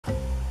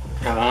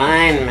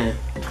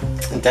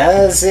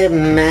Does it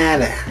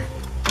matter?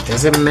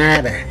 Does it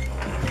matter?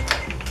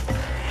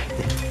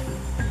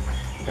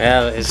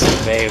 Well, it's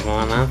debatable,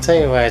 and I'll tell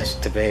you why it's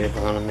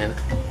debatable in a minute.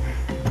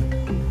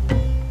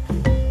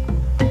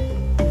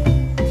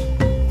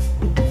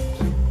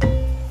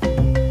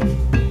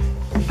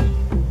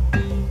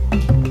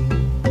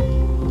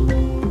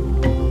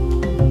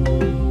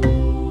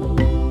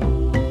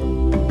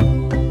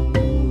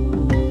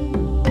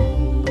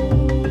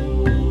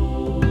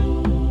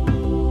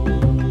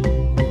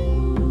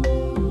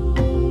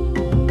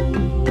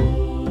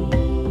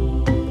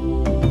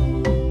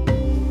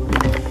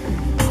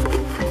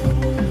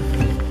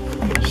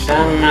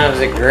 Some of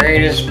the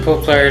greatest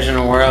pool players in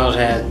the world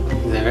had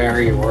the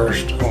very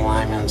worst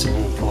alignments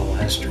in pool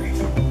history.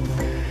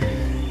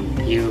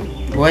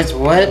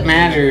 What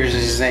matters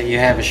is that you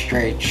have a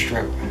straight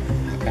stroke,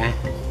 okay?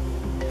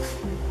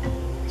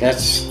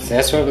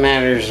 That's what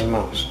matters the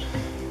most.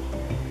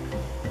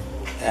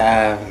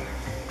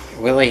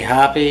 Willie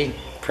Hoppe,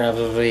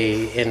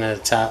 probably in the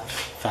top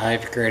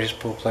 5 greatest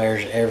pool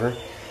players ever,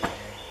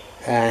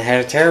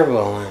 had a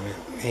terrible alignment.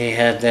 He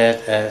had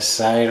that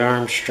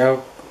sidearm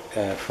stroke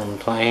from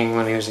playing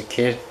when he was a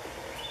kid.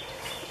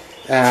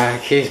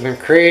 Keith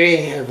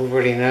McCready,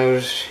 everybody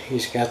knows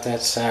he's got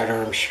that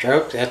sidearm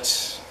stroke.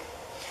 That's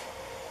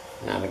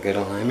not a good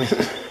alignment.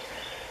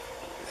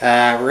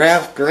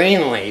 Ralph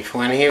Greenleaf,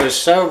 when he was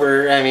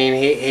sober, I mean,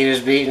 he was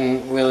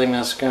beating Willie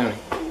Mosconi.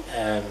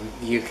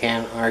 You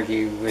can't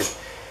argue with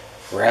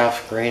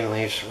Ralph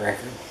Greenleaf's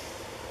record.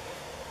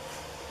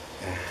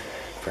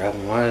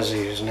 Problem was,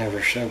 he was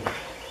never sober.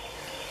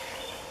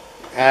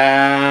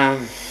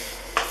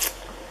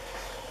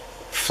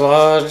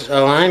 Flawed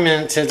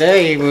alignment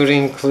today would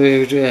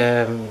include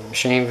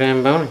Shane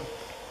Van Bonen,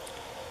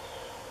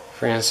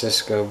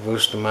 Francisco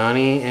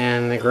Bustamante,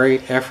 and the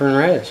great Efren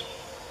Reyes.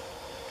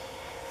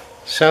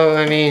 So,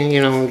 I mean,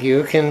 you know,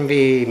 you can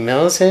be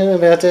militant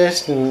about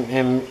this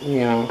and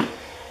you know,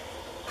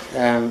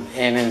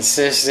 and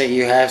insist that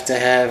you have to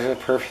have a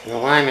perfect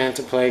alignment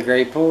to play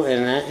great pool,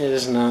 and that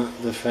is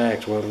not the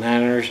fact. What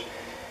matters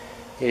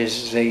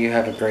is that you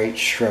have a great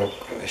stroke,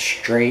 a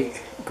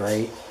straight,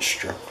 great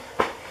stroke.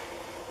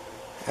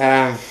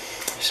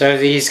 So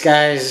these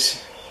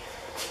guys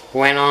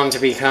went on to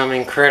become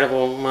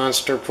incredible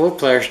monster pool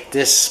players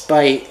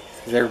despite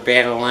their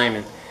bad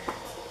alignment.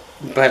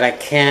 But I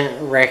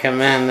can't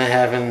recommend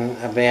having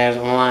a bad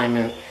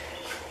alignment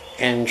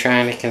and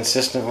trying to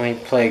consistently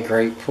play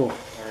great pool.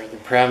 The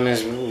problem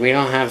is we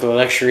don't have the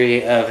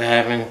luxury of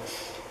having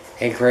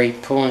a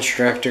great pool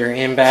instructor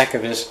in back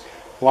of us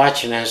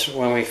watching us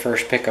when we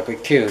first pick up a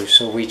cue.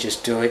 So we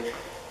just do it,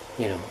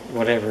 you know,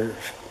 whatever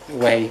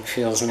way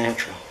feels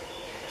natural.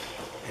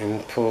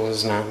 And pool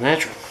is not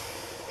natural.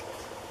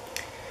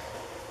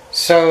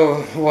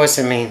 So, what's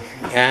it mean?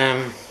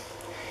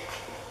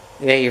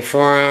 That your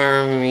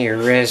forearm, your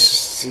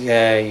wrist,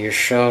 your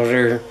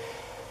shoulder,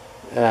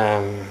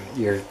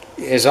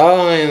 is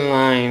all in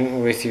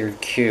line with your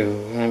cue.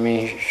 Let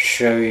me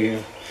show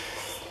you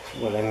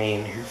what I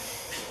mean here.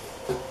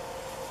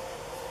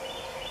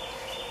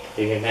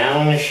 You get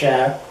down on the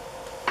shot,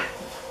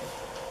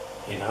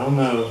 you don't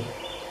move,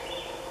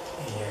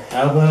 your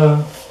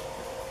elbow,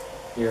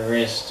 your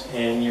wrist,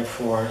 and your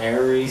forearm,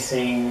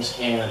 everything's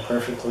in a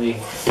perfectly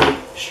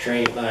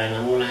straight line.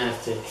 I'm going to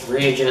have to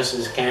readjust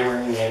this camera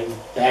and get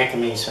it back of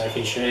me so I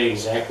can show you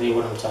exactly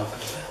what I'm talking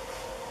about.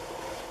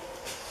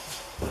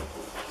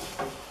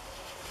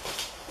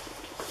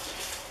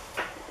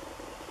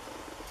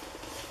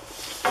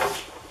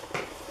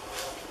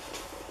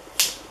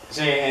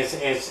 See,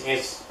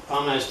 it's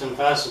almost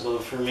impossible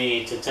for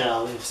me to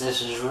tell if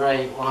this is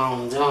right while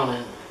I'm doing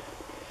it.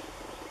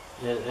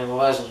 It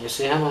wasn't. You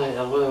see how my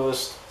elbow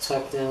was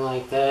tucked in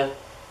like that?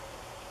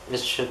 It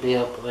should be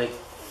up like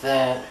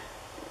that.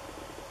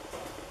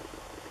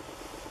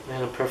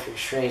 In a perfect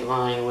straight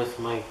line with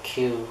my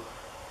cue.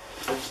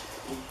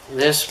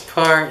 This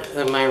part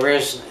of my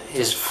wrist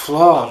is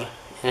flawed,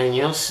 and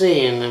you'll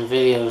see in the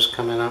videos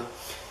coming up.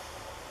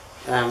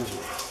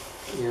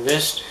 Your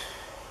wrist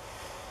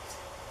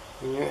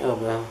and your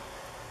elbow.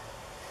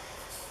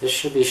 This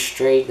should be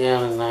straight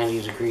down at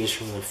 90 degrees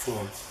from the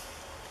floor.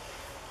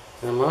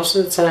 Now most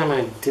of the time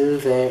I do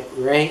that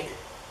right,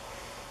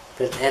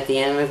 but at the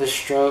end of the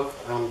stroke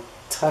I'm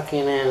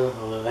tucking in,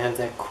 although I have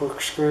that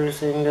corkscrew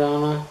thing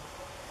going on.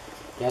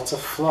 That's a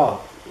flaw.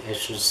 It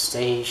should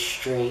stay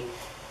straight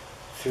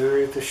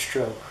through the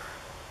stroke.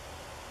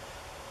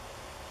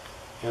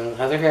 And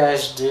other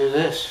guys do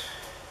this.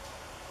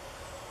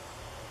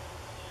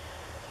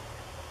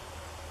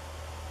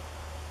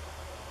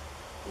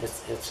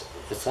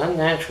 It's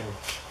unnatural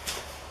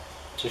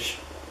to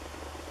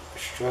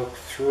stroke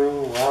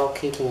through while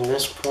keeping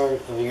this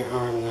part of your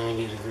arm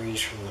 90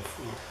 degrees from the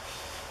floor.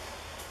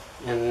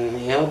 And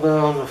the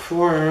elbow and the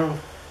forearm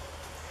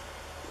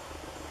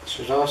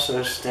should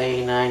also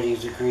stay 90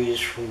 degrees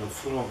from the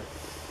floor.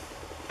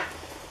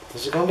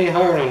 This is going to be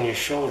hard on your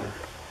shoulder.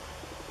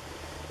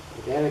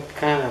 You got to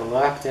kind of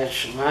lock that.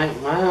 My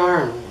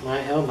arm,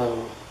 my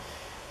elbow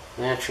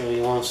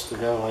naturally wants to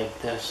go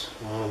like this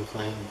while I'm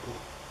playing the pool.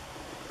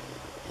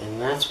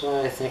 And that's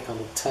why I think I'm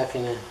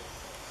tucking it.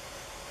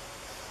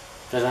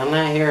 But I'm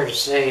not here to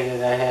say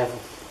that I have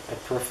a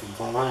perfect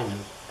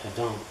alignment. I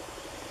don't.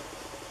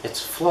 It's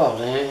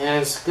flawed,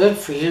 and it's good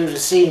for you to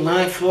see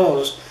my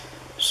flaws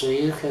so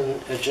you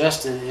can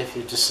adjust it if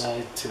you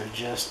decide to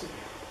adjust it.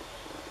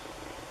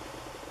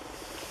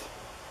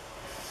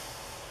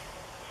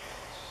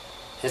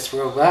 It's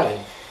robotic.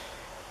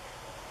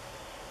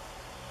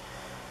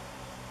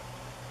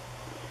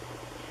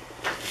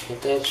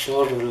 Get that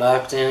shoulder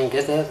locked in and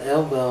get that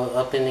elbow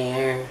up in the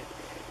air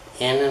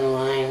and in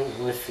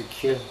line with the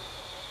cue.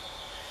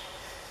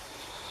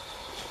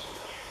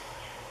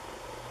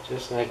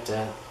 Just like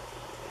that.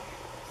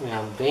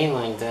 Now, being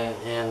like that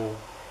and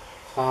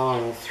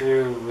following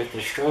through with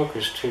the stroke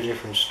is two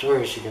different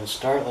stories. You can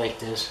start like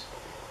this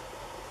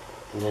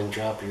and then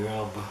drop your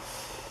elbow.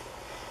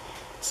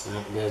 It's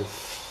not good.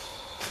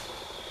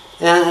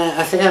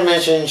 I think I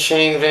mentioned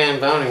Shane Van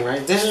Boening,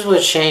 right? This is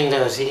what Shane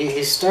does.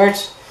 He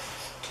starts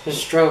his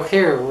stroke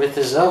here with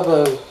his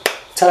elbow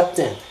tucked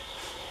in.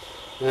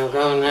 You know,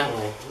 going that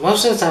way.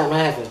 Most of the time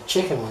I have a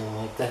chicken wing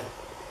like that.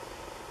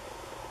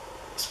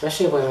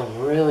 Especially when I'm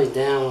really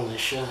down on the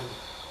shot.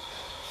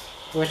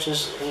 Which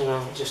is, you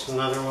know, just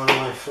another one of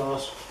my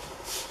flaws.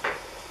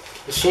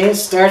 The Shane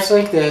starts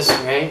like this,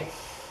 right?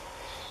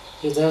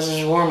 He does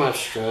his warm-up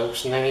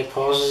strokes, and then he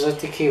pauses at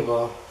the cue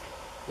ball.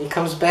 He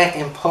comes back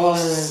and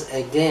pauses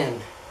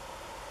again.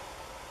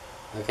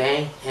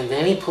 Okay? And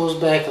then he pulls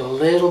back a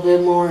little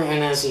bit more,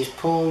 and as he's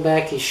pulling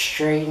back, he's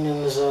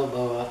straightening his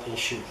elbow up and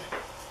shooting.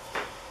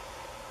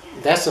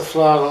 That's a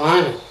flawed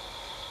alignment.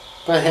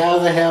 But how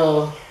the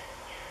hell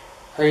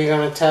are you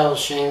going to tell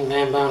Shane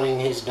Van Boening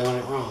he's doing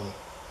it wrong?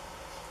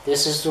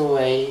 This is the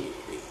way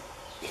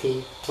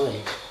he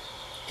plays.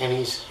 And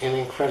he's an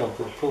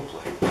incredible pool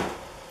player.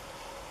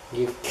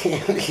 You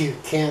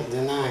can't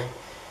deny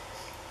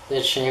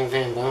that Shane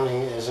Van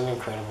Boening is an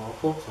incredible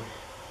pool player.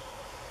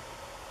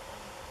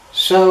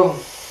 So,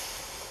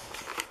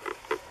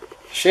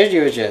 should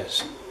you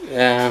adjust?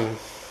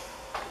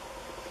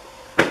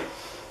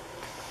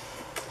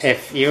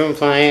 If you've been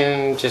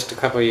playing just a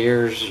couple of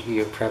years,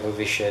 you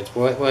probably should.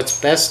 What's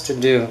best to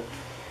do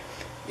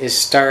is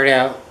start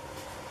out,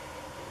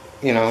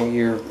 you know,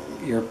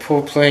 your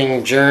pool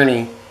playing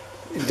journey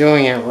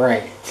doing it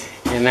right.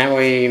 And that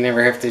way you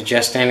never have to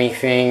adjust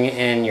anything,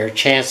 and your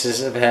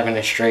chances of having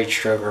a straight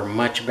stroke are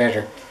much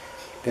better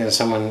than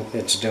someone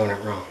that's doing it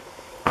wrong.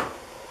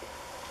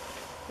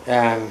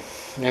 Let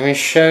me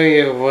show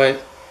you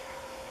what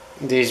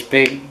these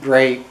big,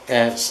 great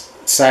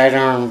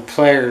sidearm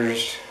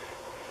players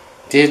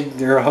did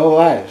their whole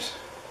lives.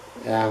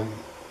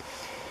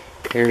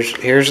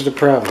 Here's the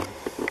problem.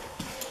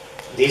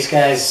 These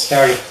guys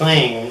started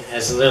playing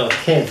as little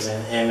kids,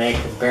 and they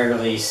could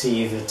barely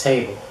see the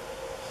table.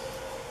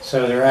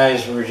 So their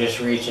eyes were just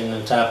reaching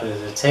the top of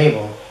the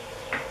table.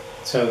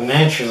 So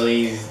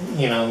naturally,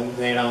 you know,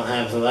 they don't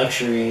have the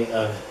luxury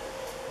of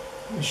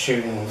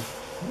shooting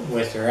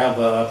with their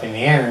elbow up in the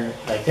air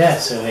like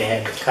that. So they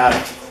had to cock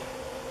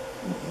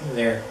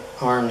their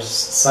arms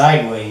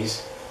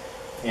sideways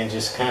and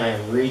just kind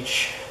of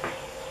reach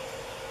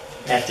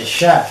at the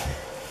shot.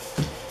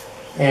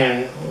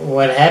 And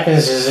what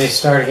happens is they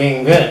start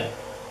getting good.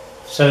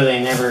 So they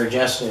never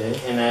adjusted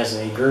it, and as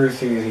they grew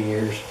through the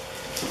years,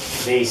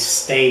 they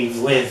stayed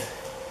with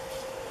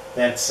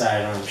that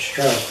sidearm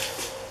stroke.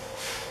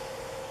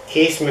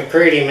 Keith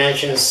McCready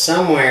mentions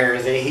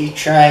somewhere that he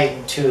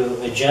tried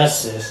to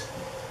adjust this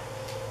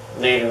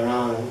later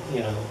on,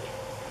 you know,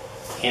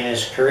 in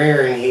his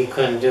career, and he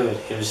couldn't do it.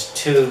 It was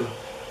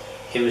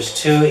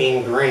too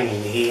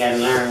ingrained. He had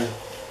learned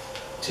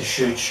to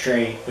shoot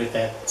straight with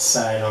that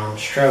sidearm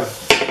stroke.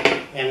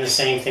 And the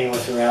same thing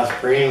with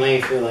Ralph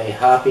Greenleaf, Willie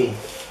Hoppe.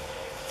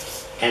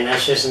 And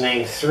that's just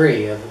name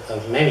 3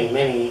 of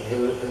many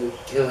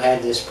who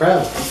had this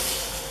problem.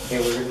 They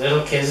were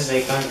little kids,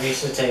 they couldn't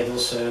reach the table,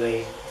 so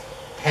they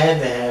had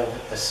to have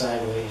a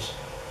sidearm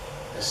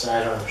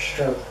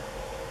stroke.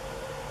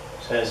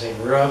 So as they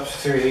grew up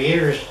through the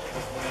years,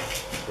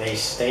 they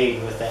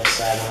stayed with that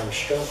sidearm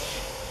stroke.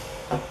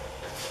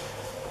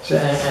 So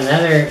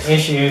another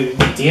issue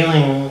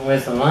dealing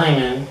with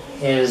alignment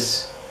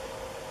is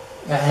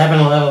having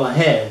a level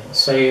head.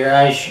 So your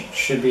eyes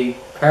should be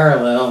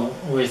parallel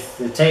with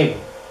the table.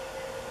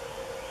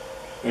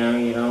 You know,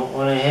 you don't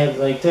want to head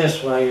like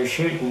this while you're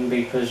shooting,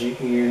 because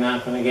you're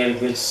not going to get a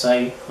good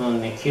sight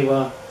on the cue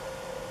ball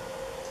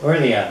or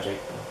the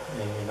object.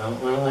 And you don't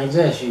want it like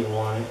this. You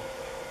want it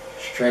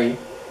straight,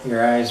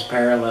 your eyes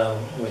parallel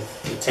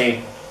with the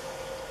table.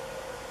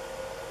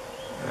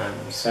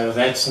 So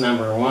that's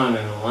number 1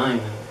 in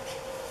alignment.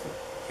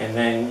 And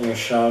then your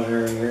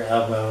shoulder, your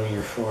elbow,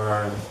 your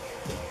forearm,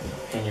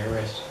 and your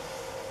wrist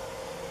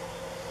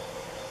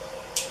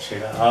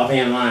should all be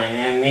in line.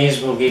 And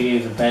these will give you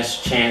the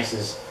best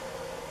chances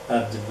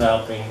of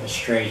developing a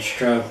straight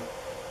stroke,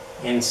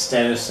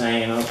 instead of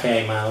saying,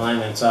 okay, my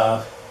alignment's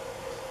off,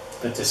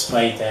 but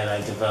despite that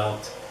I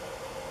developed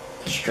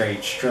a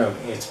straight stroke.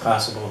 It's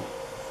possible,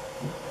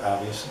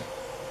 obviously.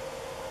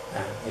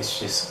 It's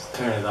just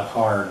kind of the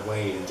hard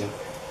way to do it.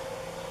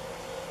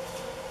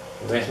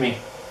 You with me?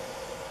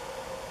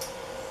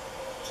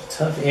 It's a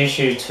tough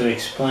issue to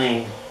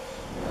explain.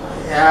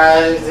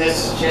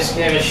 Let's just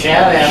give a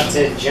shout out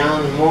to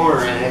John Moore,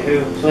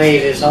 who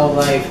played his whole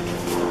life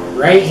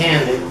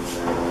right-handed,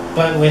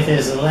 but with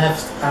his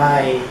left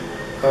eye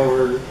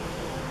over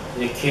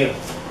the cue.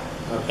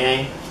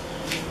 Okay?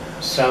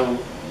 So,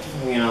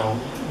 you know,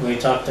 we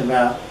talked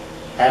about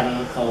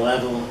having a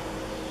level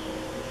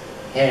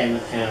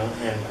head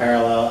and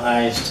parallel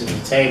eyes to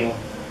the table.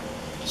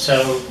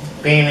 So,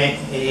 being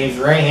he's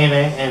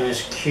right-handed and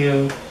his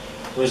cue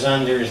was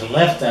under his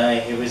left eye,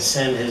 it would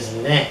send his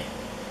neck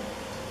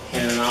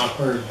in an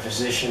awkward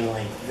position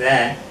like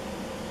that,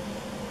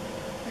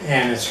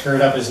 and it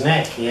screwed up his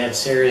neck. He had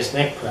serious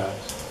neck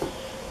problems.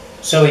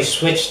 So he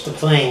switched to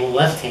playing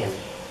left-handed.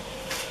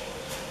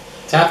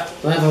 Top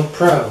level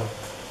pro,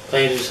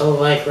 played his whole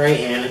life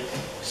right-handed,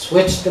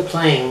 switched to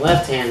playing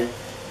left-handed,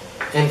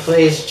 and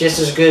plays just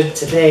as good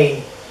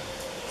today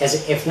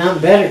as, if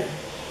not better.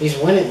 He's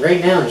winning right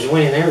now. He's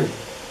winning everything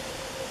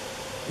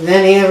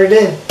than he ever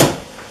did.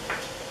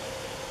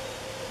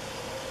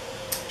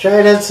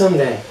 Try it out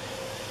someday.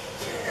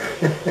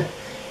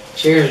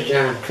 Cheers,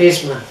 John.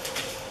 Peace, man.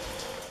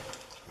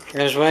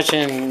 I was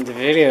watching the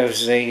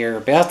videos that you're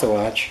about to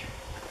watch,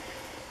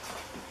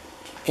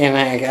 and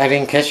I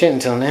didn't catch it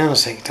until now. I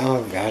was like,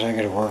 oh God, I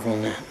gotta work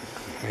on that.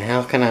 I mean,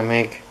 how can I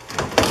make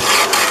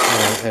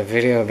a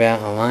video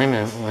about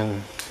alignment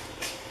when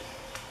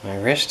my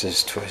wrist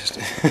is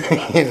twisted?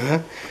 You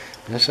know,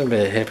 that's a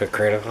bit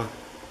hypocritical.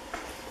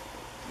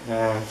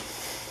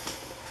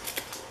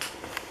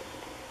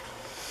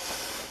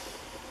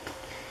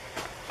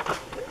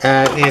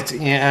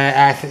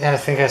 I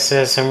think I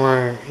said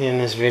somewhere in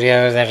this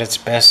video that it's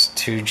best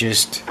to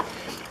just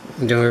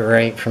do it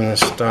right from the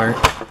start.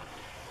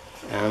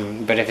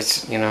 But if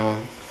it's, you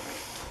know,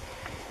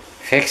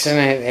 fixing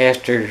it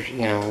after,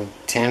 you know,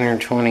 10 or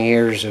 20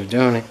 years of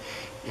doing it,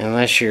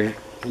 unless you're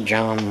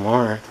John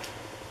Moore,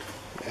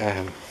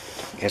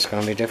 it's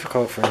going to be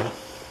difficult for you.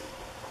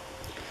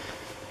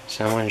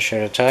 Someone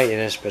should have taught you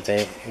this, but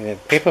the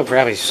people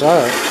probably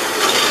saw it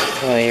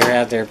while you were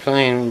out there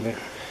playing, but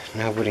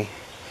nobody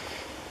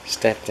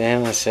stepped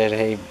in and said,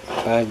 hey,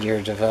 bud,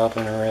 you're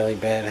developing a really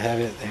bad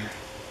habit there.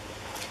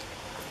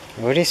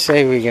 What do you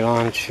say we get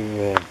on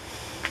to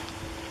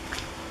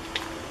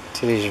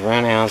these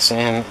runouts,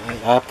 and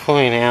I'll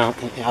point out,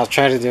 I'll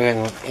try to do it,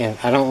 and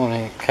I don't want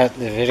to cut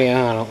the video,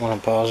 I don't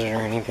want to pause it or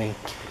anything.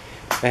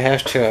 If I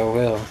have to, I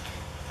will.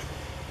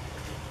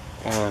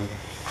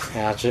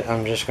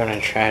 I'm just going to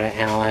try to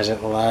analyze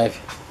it live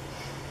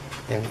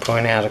and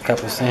point out a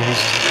couple things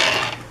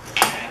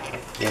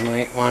you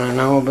might want to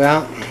know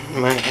about.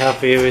 Might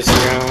help you with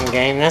your own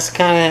game. That's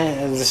kind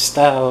of the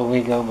style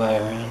we go by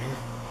around here.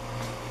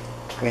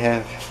 We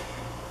have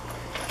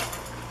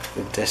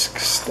the disc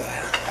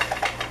style.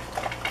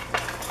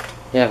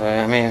 Yeah, but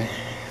I mean,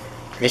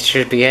 it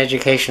should be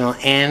educational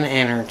and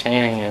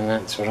entertaining, and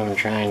that's what I'm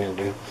trying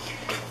to do.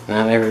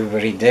 Not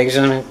everybody digs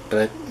on it,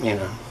 but, you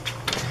know.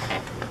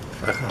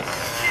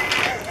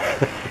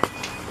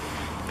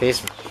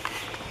 Peace.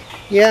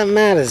 Yeah, it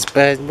matters,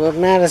 but what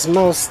matters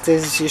most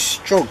is your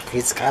stroke.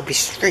 It's gotta be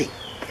straight.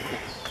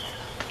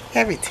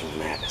 Everything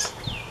matters.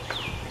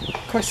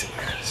 Of course it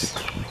matters.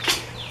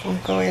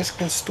 Don't go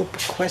asking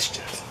stupid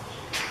questions.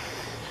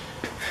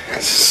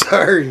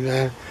 Sorry,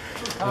 man.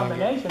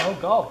 Combination, oh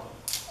go.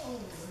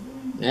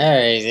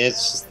 Alright,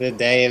 it's the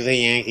day of the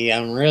Yankee.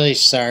 I'm really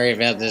sorry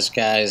about this,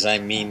 guys. I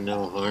mean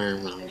no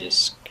harm. I'm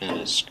just kind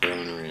of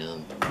screwing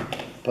around.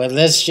 But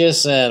let's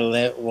just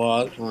let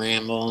Walt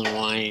ramble and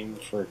whine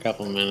for a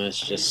couple minutes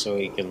just so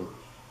we can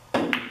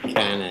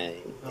kind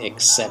of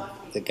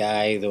accept the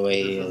guy the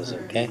way he is,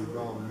 okay?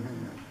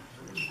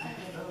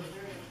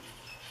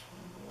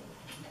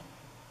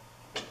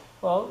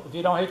 Well, if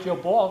you don't hit your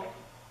ball,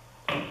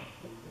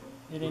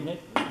 you didn't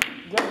hit.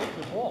 You gotta hit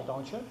your ball,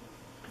 don't you?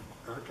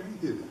 I can't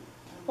hit it.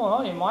 Well,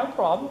 that ain't my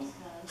problem.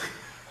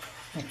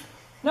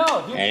 No,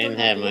 if you I didn't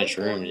have hit the much 8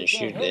 ball, room you to can't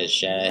shoot hit that it.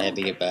 shot. I had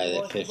to get by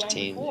the Because you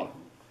 15 before.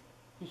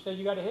 You said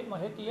you gotta hit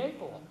the 8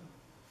 ball.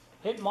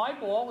 Hit my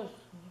ball is.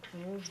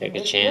 Took a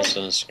hit chance the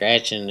 8. on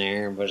scratching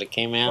there, but it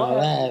came out Go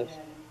ahead. alive.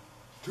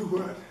 Do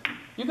what?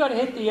 You gotta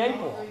hit the 8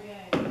 ball.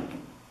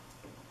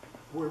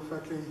 What if I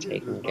can't hit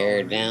Taking this care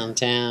ball? of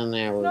downtown,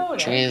 now No, we're it ain't.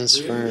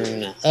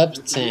 transferring to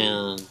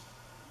uptown.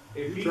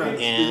 You trying to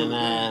steal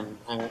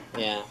And,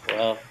 yeah,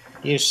 well,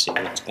 you see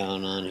what's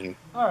going on here.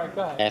 All right,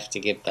 go ahead. Have to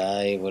get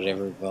by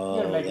whatever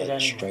ball make it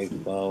that anyway.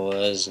 strike ball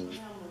was. And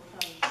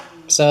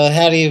so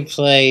how do you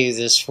play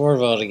this 4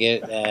 ball to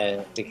get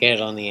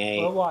on the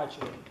 8? We'll watch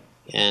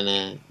it.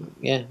 And,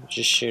 yeah,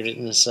 just shoot it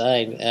in the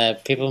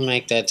side. People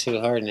make that too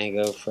hard, and they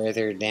go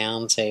further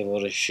down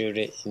table to shoot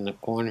it in the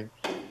corner.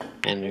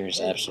 And there's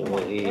Hit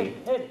absolutely it.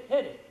 Hit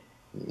it.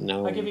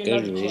 no I'll give you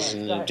good another chance. reason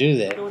Go to ahead. do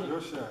that. Do it.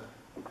 Your shot.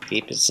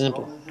 Keep it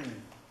simple. All in hand.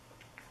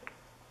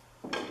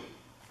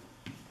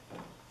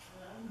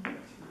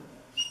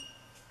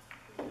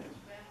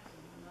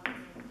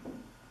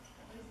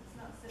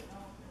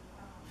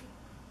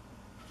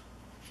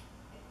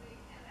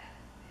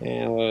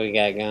 Yeah, what we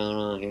got going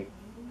on here?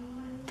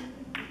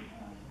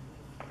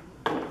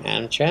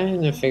 I'm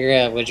trying to figure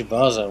out which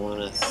balls I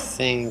want to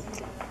think.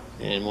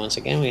 And once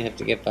again, we have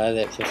to get by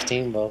that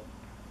 15 ball.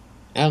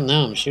 Oh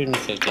no, I'm shooting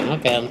 15.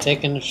 Okay, I'm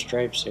taking the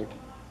stripes here.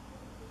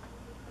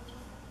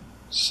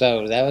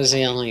 So that was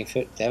the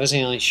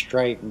only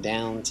stripe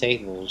down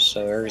table.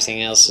 So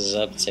everything else is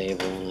up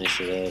table, and I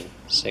should have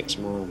 6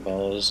 more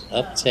balls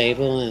up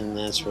table, and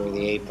that's where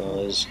the 8 ball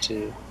is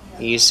too.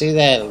 You see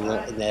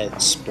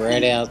that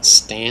spread out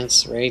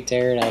stance right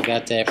there? I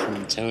got that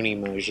from Tony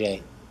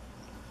Moget.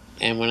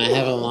 And when I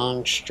have a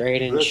long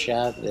straight-in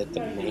shot that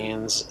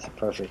demands a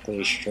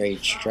perfectly straight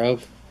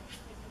stroke,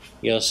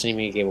 you'll see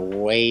me get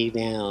way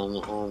down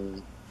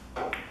on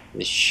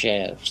the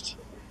shaft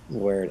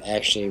where it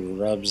actually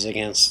rubs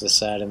against the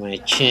side of my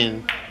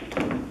chin,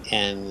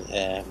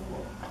 and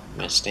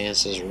my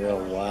stance is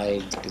real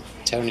wide.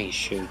 Tony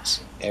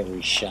shoots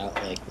every shot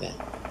like that.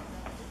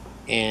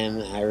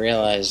 And I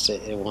realized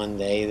one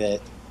day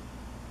that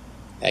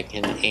I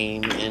can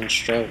aim and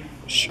stroke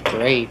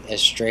straight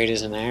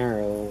as an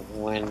arrow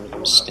when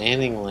I'm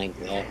standing like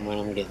that, when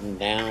I'm getting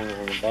down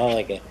on the ball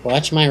like that.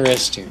 Watch my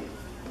wrist here.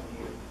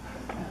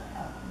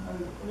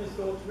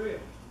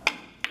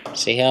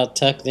 See how it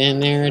tucked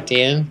in there at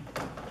the end?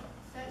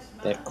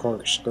 That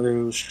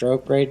corkscrew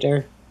stroke right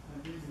there?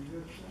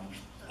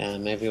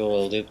 Maybe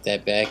we'll loop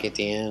that back at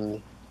the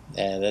end.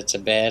 That's a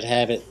bad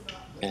habit,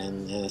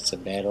 and that's a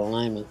bad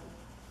alignment.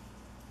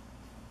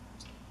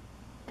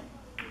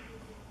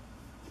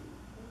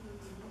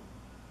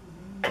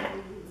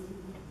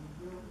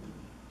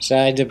 So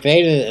I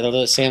debated a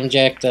little. See, I'm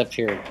jacked up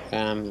here.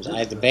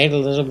 I debated a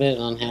little bit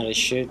on how to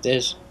shoot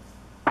this,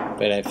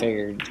 but I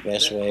figured the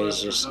best way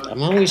is just,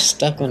 I'm always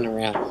stuck on the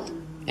route.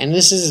 And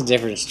this is the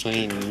difference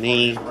between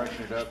me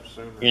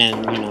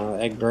and,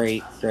 a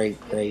great,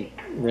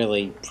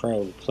 really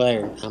pro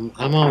player.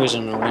 I'm always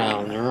on the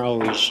route, and they're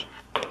always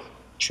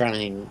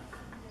trying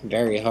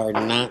very hard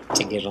not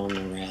to get on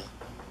the rail.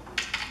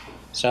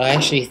 So I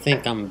actually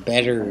think I'm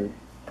better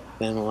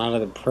than a lot of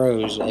the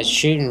pros at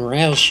shooting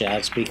rail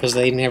shots because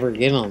they never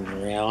get on the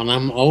rail, and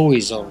I'm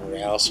always on the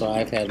rail, so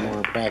I've had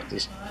more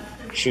practice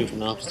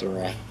shooting off the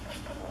rail.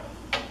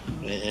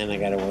 And I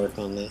gotta work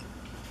on that.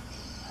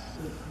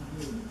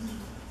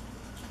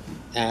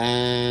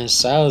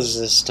 Souths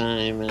this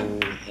time,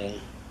 and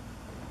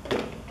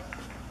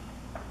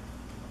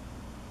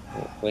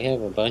we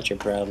have a bunch of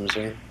problems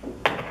here.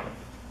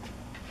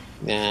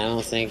 Nah, I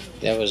don't think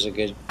that was a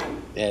good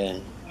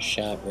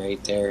shot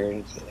right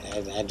there.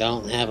 I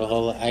don't have a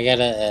whole lot. I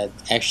gotta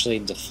actually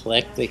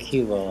deflect the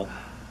cue ball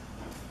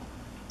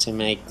to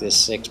make this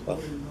 6 ball,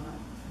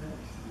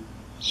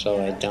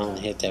 so I don't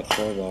hit that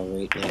 4 ball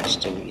right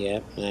next to it.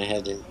 Yep, and I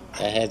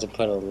had to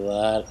put a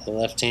lot of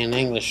left-hand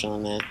English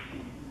on that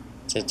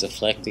to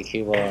deflect the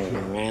cue ball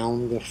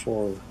around the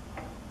 4.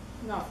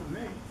 Not for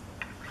me.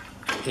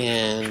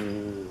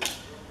 And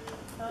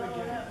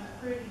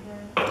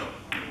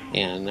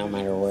yeah, no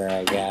matter where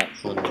I got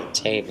on the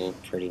table,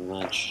 pretty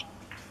much,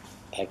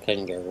 I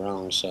couldn't get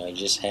wrong, so I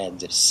just had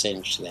to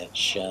cinch that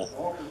shot.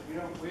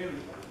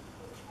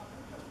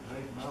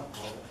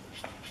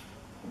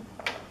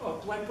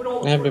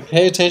 Yeah, but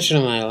pay attention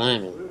to my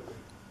alignment.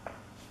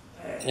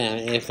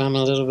 If I'm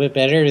a little bit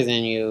better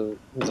than you,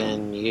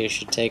 then you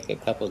should take a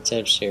couple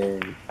tips here.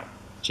 And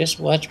just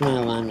watch my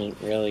alignment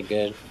really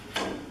good.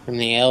 From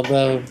the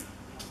elbow,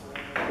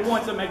 Who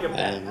wants to make a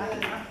bet?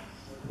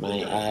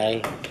 my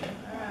eye,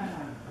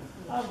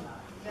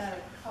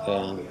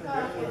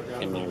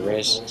 and my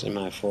wrist, and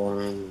my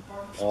forearm,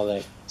 all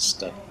that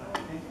stuff.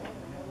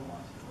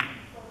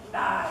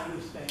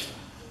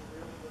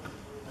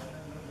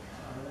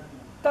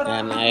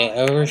 And I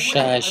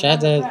overshot. I shot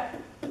that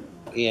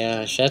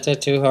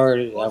too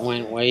hard. I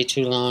went way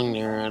too long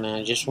there, and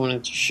I just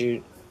wanted to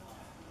shoot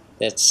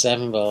that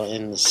 7 ball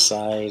in the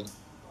side.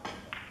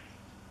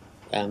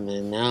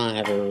 And now I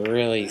have a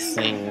really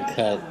thin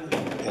cut.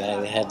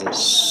 I had to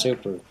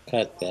super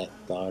cut that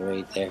ball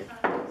right there.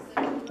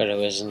 But it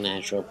was a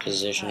natural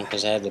position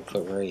because I had to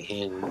put right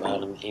hand and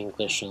bottom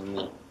English on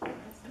the,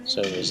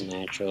 so it was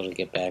natural to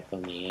get back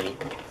on the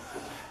 8.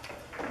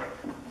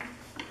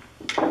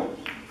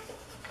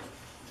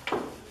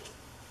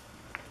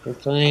 We're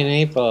playing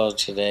 8 ball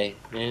today,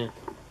 yeah.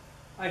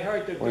 I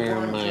heard that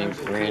Wearing my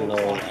grand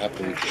old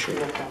upper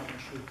shirt.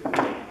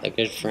 A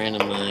good friend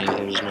of mine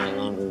who's no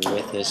longer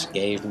with us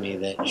gave me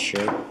that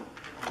shirt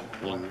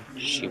when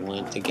she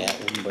went to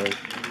Gatlinburg.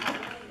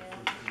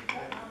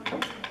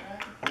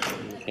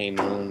 Came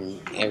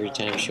home, every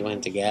time she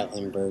went to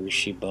Gatlinburg,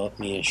 she bought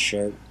me a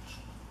shirt.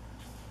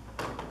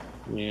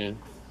 Yeah.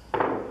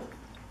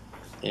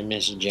 And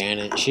Miss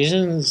Janet, she's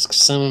in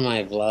some of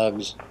my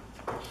vlogs.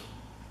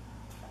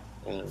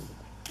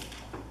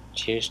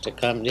 She used to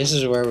come, this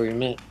is where we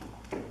met.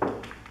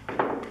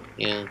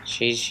 Yeah,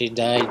 she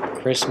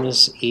died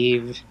Christmas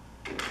Eve,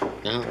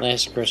 not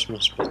last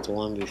Christmas, but the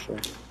one before.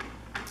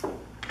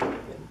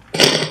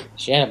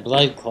 She had a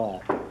blood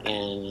clot,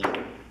 and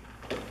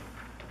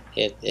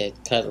it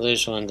cut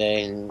loose one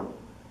day, and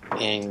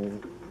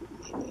I'm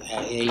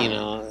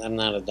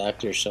not a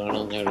doctor, so I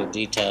don't know the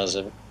details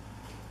of it.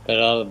 but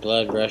all the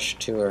blood rushed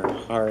to her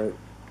heart,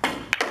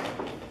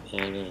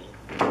 and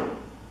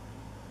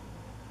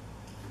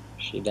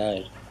she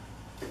died.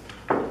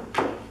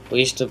 We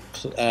used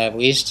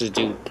to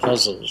do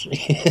puzzles.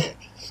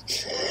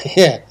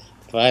 Yeah,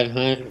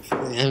 500.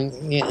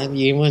 Yeah,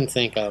 you wouldn't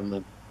think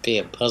I'm be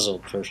a puzzle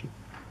person,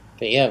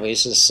 but yeah, we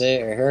used to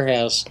sit at her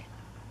house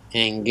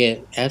and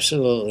get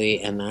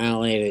absolutely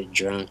annihilated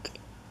drunk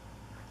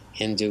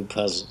and do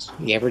puzzles.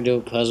 You ever do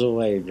a puzzle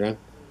while you're drunk?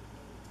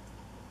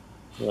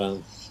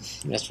 Well,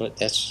 that's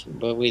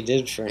what we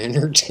did for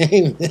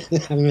entertainment.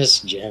 I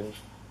miss Jen.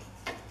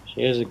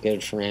 She was a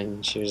good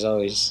friend. She was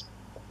always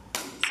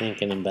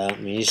thinking about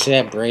me. You see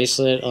that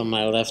bracelet on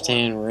my left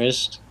hand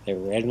wrist? That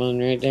red one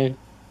right there?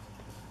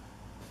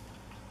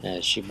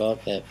 She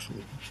bought that from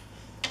me.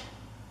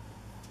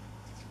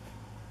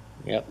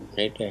 Yep,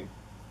 right there.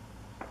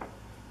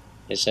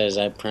 It says,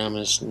 I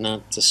promise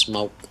not to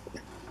smoke.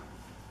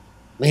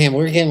 Man,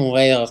 we're getting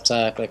way off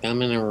topic.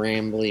 I'm in a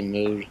rambly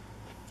mood.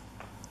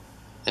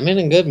 I'm in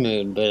a good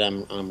mood, but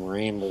I'm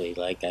rambly,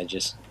 like I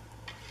just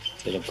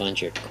did a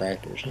bunch of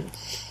crackers.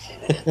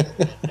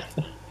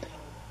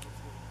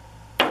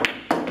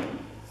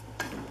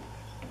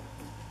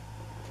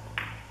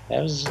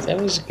 That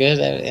was good.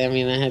 I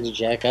mean, I had to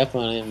jack up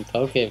on it and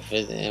poke it,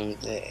 but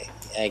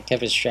I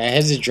kept it straight. I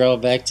had to draw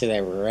back to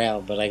that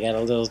route, but I got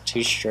a little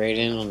too straight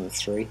in on the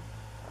 3.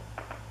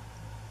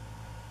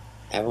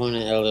 I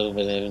wanted a little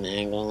bit of an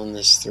angle on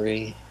this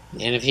 3.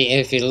 And if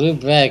you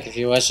loop back, if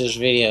you watch this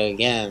video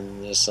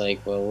again, it's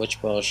like, well,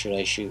 which ball should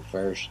I shoot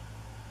first?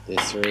 The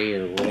 3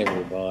 or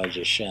whatever ball I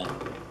just shot?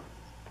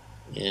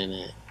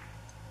 And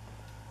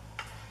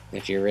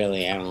if you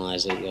really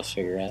analyze it, you'll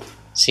figure out.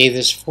 See,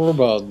 this 4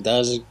 ball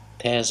does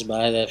pass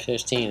by that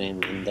 15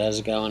 and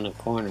does go in the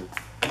corner.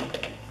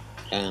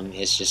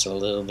 It's just a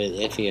little bit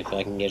iffy if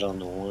I can get on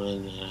the 1,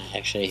 and I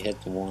actually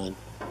hit the 1.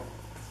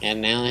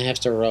 And now I have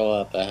to roll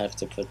up. I have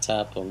to put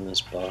top on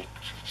this ball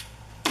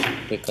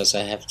because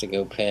I have to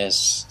go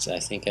past, I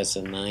think that's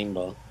a 9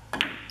 ball.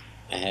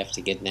 I have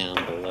to get down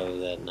below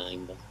that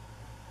 9 ball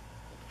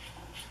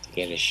to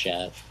get a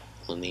shot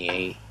on the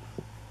 8.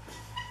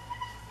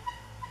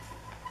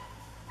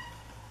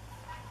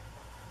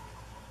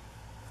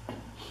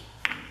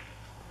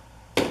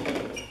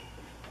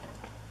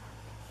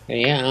 But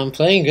yeah, I'm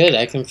playing good.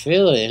 I can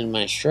feel it in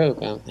my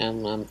stroke.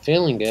 I'm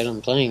feeling good. I'm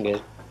playing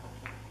good.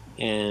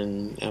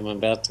 And I'm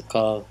about to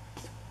call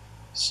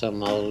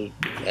some old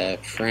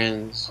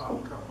friends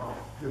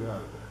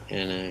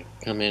and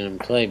come in and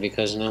play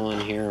because no one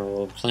here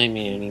will play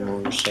me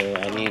anymore. So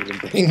I need to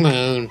bring my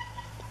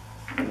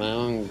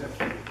own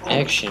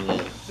action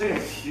in.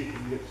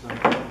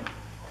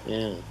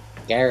 Yeah,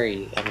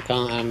 Gary.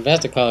 I'm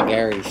about to call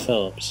Gary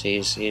Phillips.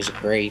 He's a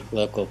great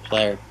local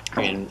player,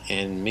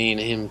 and me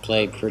and him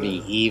play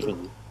pretty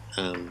even.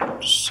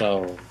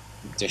 So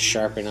to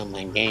sharpen up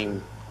my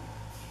game.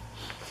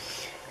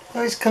 It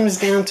always comes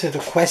down to the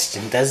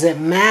question, does it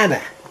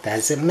matter?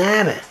 Does it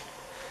matter?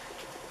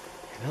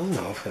 I don't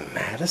know if it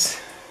matters.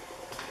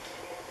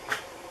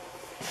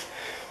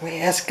 What are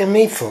you asking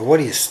me for? What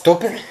are you,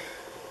 stupid?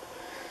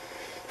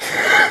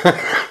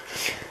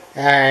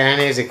 Alright, I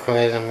need to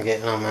quit. I'm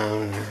getting on my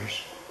own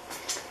nerves.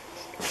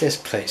 This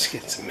place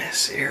gets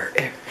messier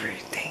every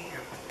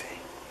damn day.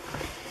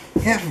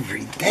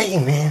 Every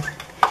day, man.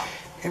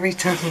 Every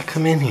time I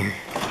come in here.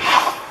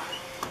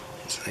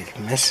 It's like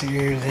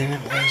messier than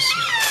it was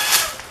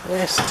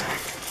last time.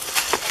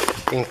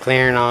 Been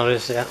clearing all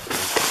this out.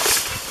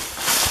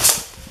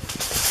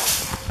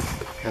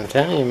 I'm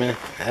telling you, man,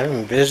 I've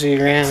been busy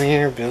around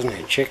here building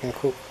a chicken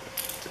coop.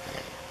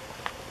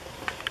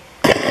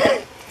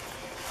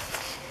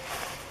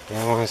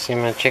 Y'all want to see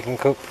my chicken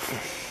coop?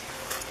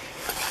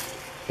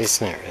 It's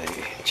not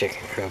really a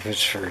chicken coop,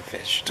 it's for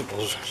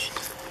vegetables.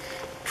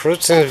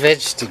 Fruits and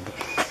vegetables.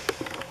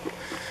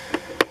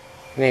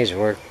 Needs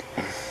work.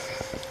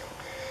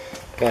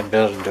 Gotta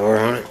build a door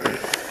on it.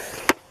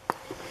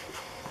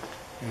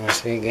 You want to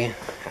see again?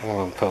 I'm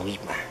going to pose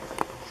by.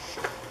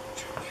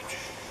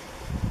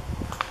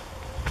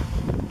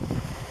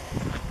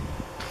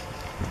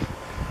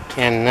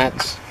 And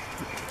nuts.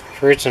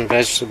 Fruits and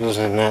vegetables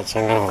and nuts.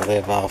 I'm going to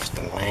live off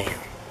the land.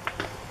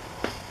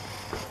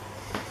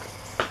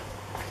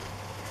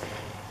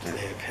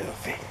 Live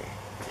healthy.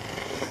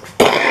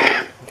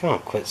 I'm going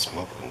to quit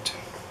smoking too.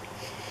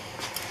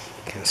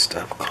 Can't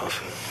stop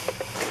coughing.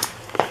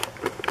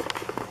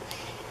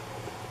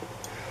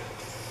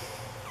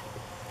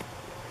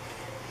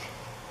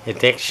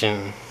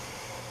 Addiction.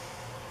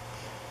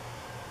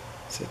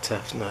 It's a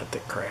tough nut to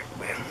crack,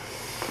 man.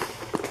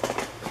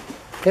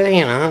 But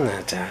you know, I'm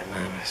not that.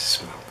 I'm a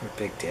smoker.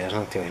 Big deal. I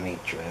don't do any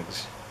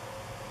drugs.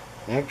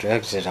 No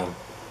drugs at all.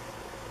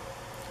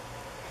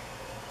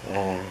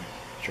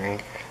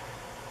 Drink.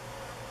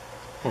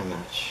 How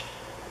much?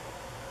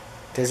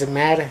 Does it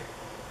matter?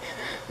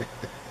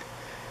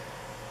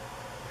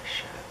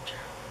 Shut up,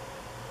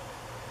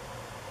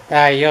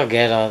 Joe. You'll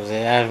get all of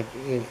it.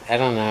 I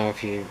don't know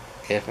if you.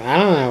 I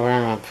don't know where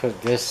I'm gonna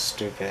put this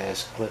stupid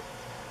ass clip.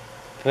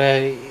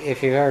 But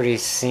if you've already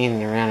seen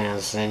the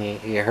runouts, then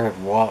you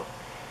heard Walt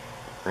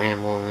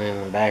rambling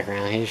in the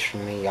background. He's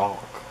from New York.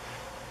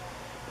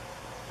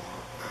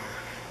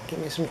 Give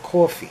me some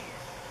coffee.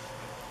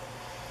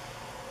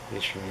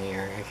 He's from New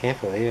York. I can't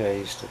believe I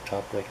used to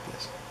talk like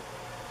this.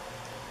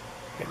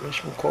 Get me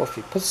some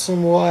coffee. Put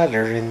some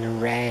water in the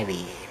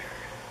radiator.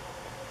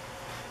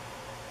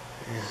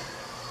 Yeah.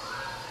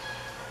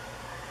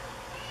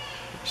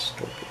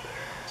 Stupid.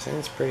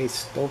 Sounds pretty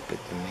stupid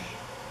to me.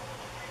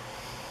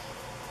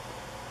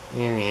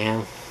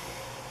 Anyhow.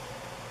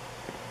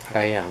 Oh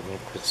yeah, I'm gonna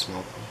quit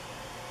smoking.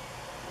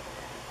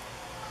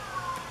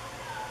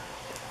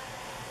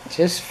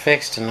 Just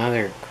fixed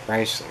another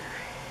Chrysler.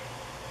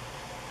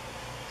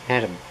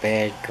 Had a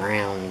bad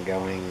ground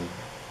going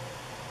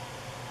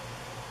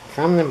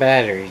from the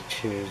battery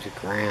to the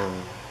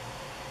ground.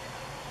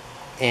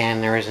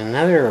 And there was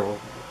another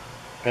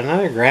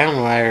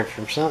ground wire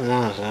from something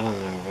else. I don't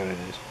know what it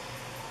is.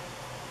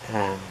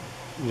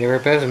 They were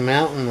both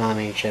melting on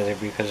each other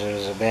because it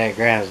was a bad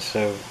ground,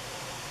 so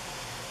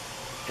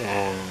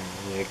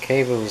the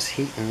cable was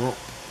heating up.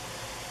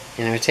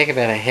 And it would take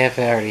about a half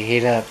hour to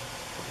heat up,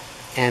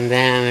 and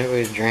then it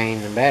would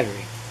drain the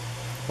battery.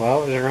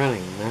 Well, it was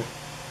running,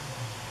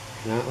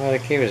 not while the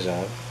key was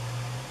off.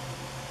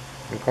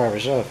 The car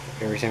was off.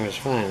 Everything was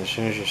fine. As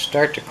soon as you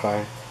start the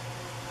car,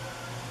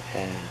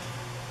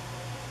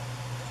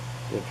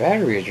 the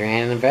battery was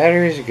draining. The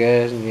battery's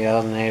good. The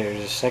alternator,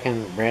 the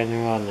second brand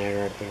new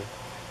alternator I put.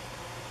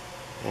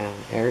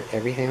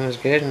 Everything was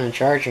good in the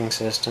charging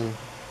system.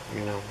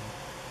 You know,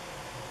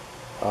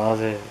 all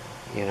the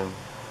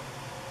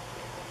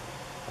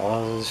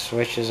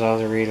switches, all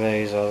the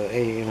relays,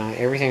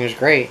 everything was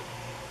great.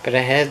 But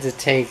I had to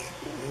take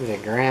the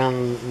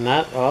ground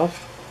nut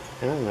off.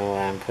 I don't know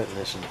why I'm putting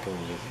this in the pool.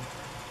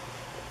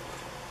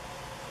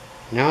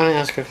 No one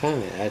else could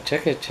find it. I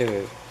took it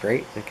to a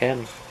great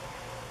mechanic,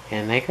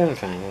 and they couldn't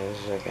find it. It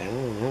was like, I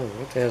don't know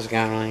what the hell's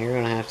going on. You're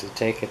going to have to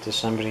take it to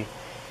somebody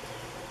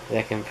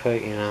that can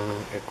put, a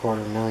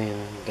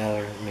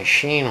 $250,000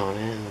 machine on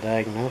it and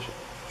diagnose it.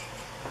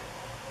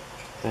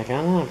 Like,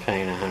 I'm not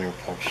paying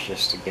 $100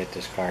 just to get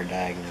this car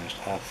diagnosed.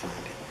 I'll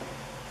find it.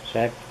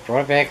 So I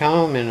brought it back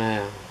home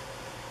and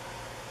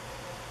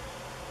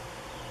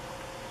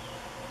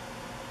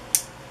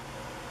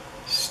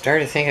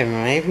started thinking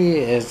maybe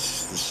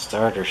it's the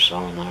starter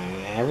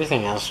solenoid.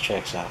 Everything else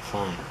checks out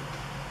fine.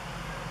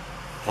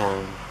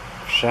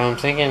 So I'm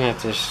thinking that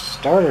this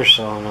starter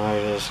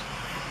solenoid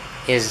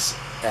is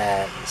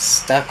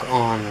stuck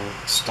on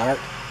start.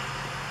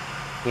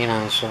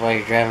 So while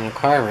you're driving the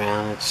car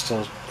around, it's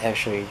still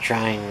actually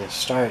trying to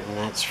start, and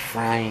that's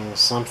frying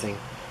something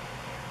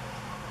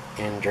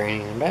and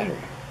draining the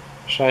battery.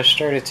 So I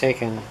started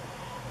taking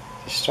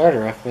the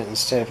starter off, but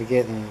instead of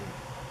getting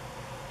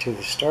to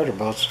the starter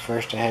bolts,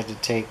 first I had to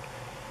take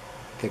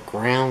the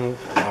ground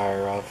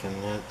wire off,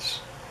 and that's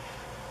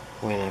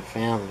when I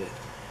found it.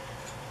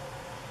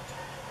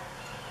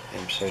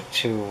 And so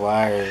 2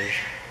 wires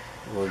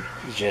were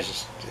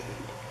just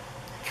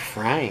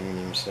frying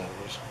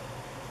themselves.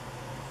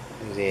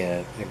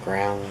 The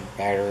ground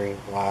battery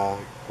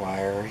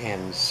wire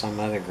and some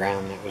other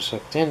ground that was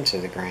hooked into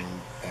the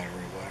ground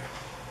battery wire.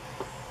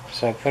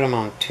 So I put them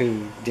on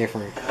 2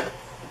 different.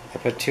 I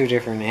put 2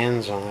 different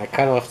ends on. I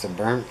cut off the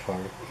burnt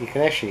part. You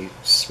could actually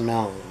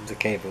smell the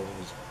cable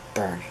was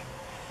burnt.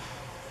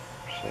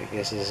 So I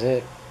guess that's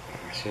it.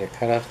 So I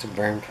cut off the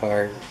burnt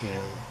part.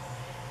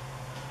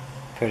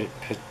 Put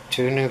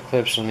 2 new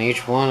clips on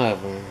each one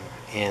of them,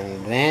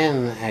 and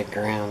then I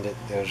grounded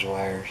those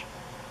wires.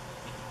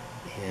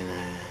 And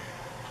I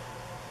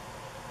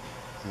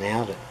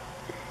nailed it.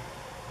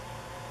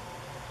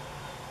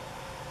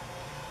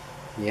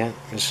 Yeah,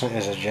 it's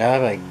a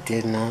job I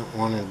did not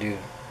want to do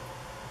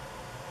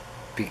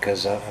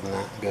because I'm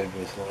not good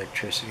with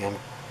electricity.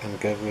 I'm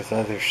good with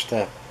other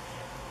stuff,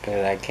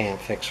 but I can't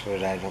fix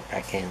what I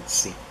can't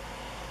see.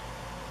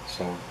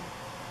 So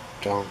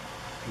don't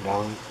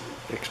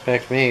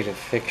expect me to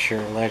fix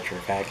your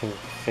electric. I can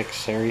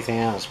fix everything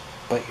else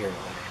but your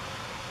electric.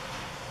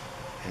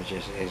 I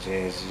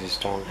just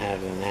don't have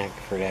the knack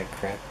for that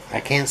crap. I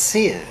can't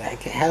see it.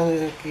 How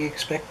do you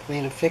expect me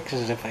to fix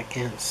it if I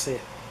can't see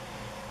it?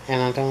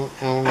 And I don't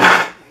own,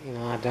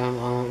 I don't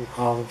own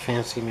all the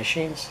fancy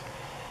machines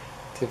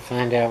to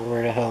find out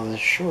where the hell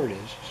this short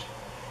is.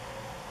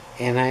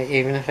 And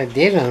even if I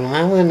did own them,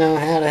 I wouldn't know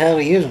how the hell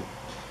to use them.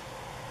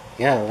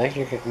 Yeah,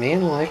 me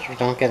and electric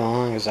don't get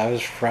along because I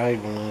was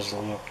fried when I was a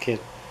little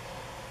kid.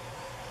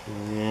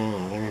 Yeah, I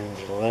learned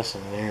a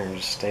lesson there and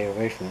just stay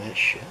away from that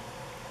shit.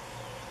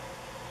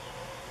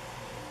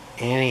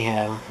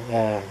 Anyhow,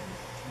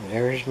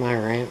 there's my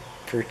rant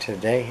for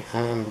today.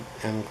 I'm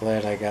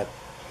glad I got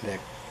that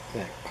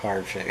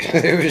car fixed.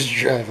 It was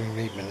driving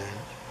me bananas.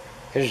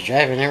 It was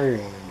driving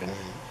everyone bananas.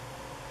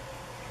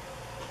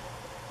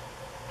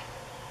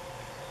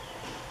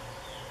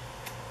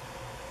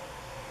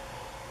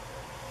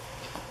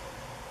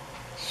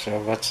 So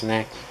what's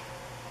next?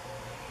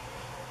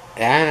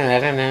 I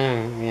don't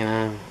know, you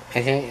know.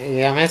 I think,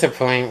 yeah, I'm at the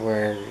point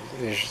where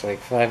there's like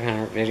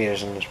 500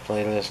 videos in this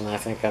playlist, and I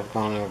think I've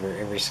gone over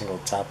every single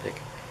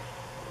topic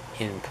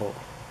in pool.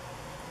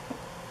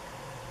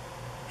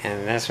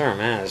 And that's where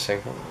I'm at. It's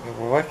like,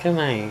 what can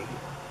I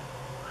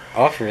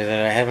offer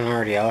that I haven't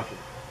already offered?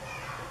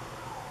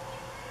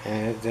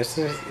 And that's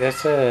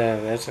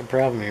a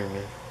problem here,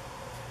 man.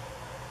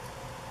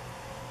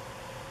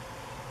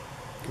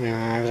 You know,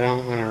 I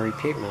don't want to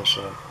repeat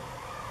myself.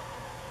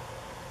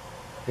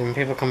 And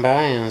people come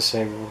by and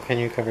say, well, can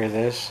you cover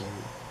this? And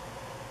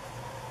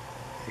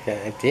like,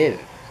 I did.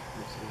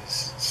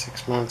 It's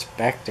 6 months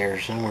back there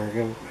somewhere.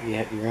 You're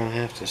going to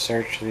have to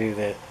search through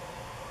that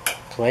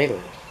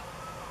playlist.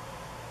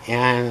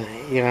 And,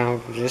 you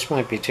know, this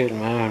might be tooting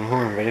my own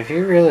horn, but if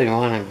you really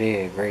want to be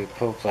a great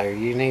pool player,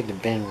 you need to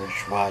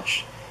binge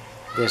watch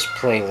this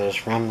playlist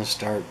from the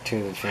start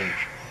to the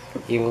finish.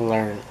 You will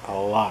learn a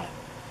lot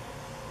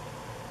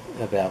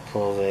about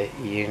pool that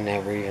you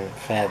never even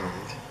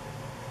fathomed.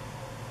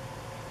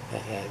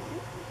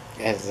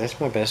 That's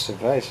my best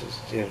advice, is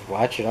just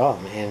watch it all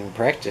and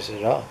practice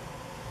it all.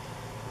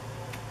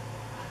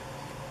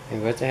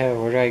 And what the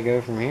hell, where do I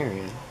go from here,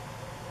 you know?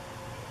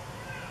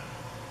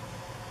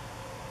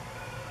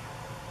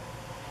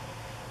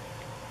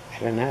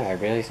 I don't know, I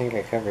really think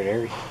I covered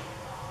everything.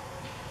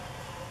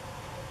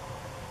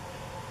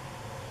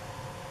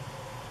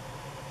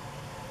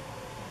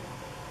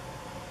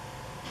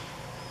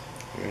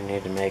 We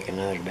need to make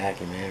another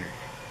documentary.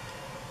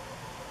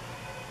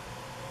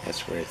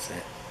 That's where it's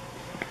at.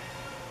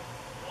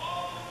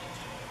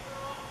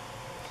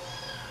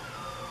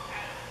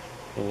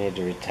 I need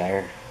to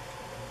retire.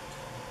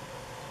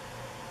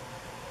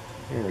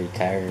 I'm gonna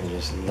retire and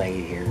just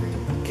lay here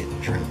and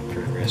get drunk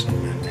for the rest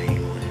of my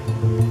dang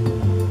life.